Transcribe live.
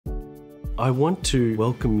I want to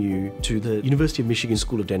welcome you to the University of Michigan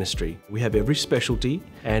School of Dentistry. We have every specialty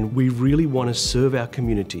and we really want to serve our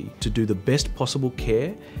community to do the best possible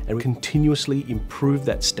care and continuously improve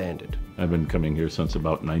that standard. I've been coming here since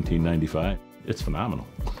about 1995. It's phenomenal.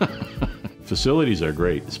 Facilities are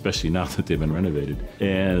great, especially now that they've been renovated.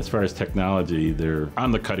 And as far as technology, they're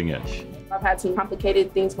on the cutting edge. I've had some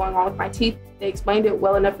complicated things going on with my teeth. They explained it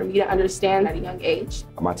well enough for me to understand at a young age.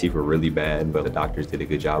 My teeth were really bad, but the doctors did a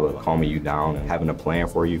good job of calming you down and having a plan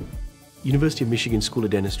for you. University of Michigan School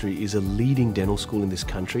of Dentistry is a leading dental school in this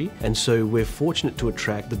country, and so we're fortunate to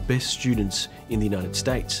attract the best students in the United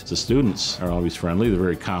States. The students are always friendly, they're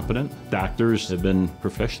very competent. Doctors have been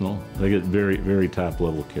professional. They get very, very top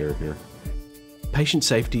level care here. Patient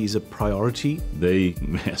safety is a priority. They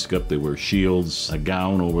mask up, they wear shields, a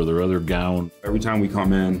gown over their other gown. Every time we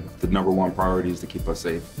come in, the #1 priority is to keep us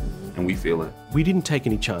safe, and we feel it. We didn't take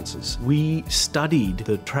any chances. We studied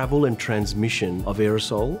the travel and transmission of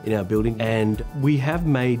aerosol in our building, and we have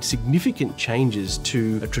made significant changes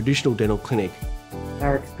to a traditional dental clinic.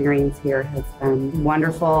 Our experience here has been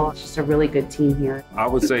wonderful. It's just a really good team here. I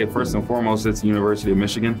would say first and foremost, it's the University of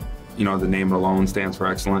Michigan. You know, the name alone stands for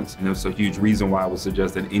excellence, and it's a huge reason why I would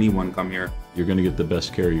suggest that anyone come here. You're going to get the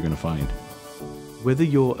best care you're going to find. Whether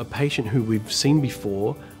you're a patient who we've seen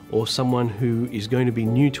before or someone who is going to be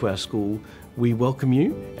new to our school, we welcome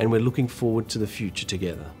you and we're looking forward to the future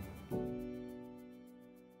together.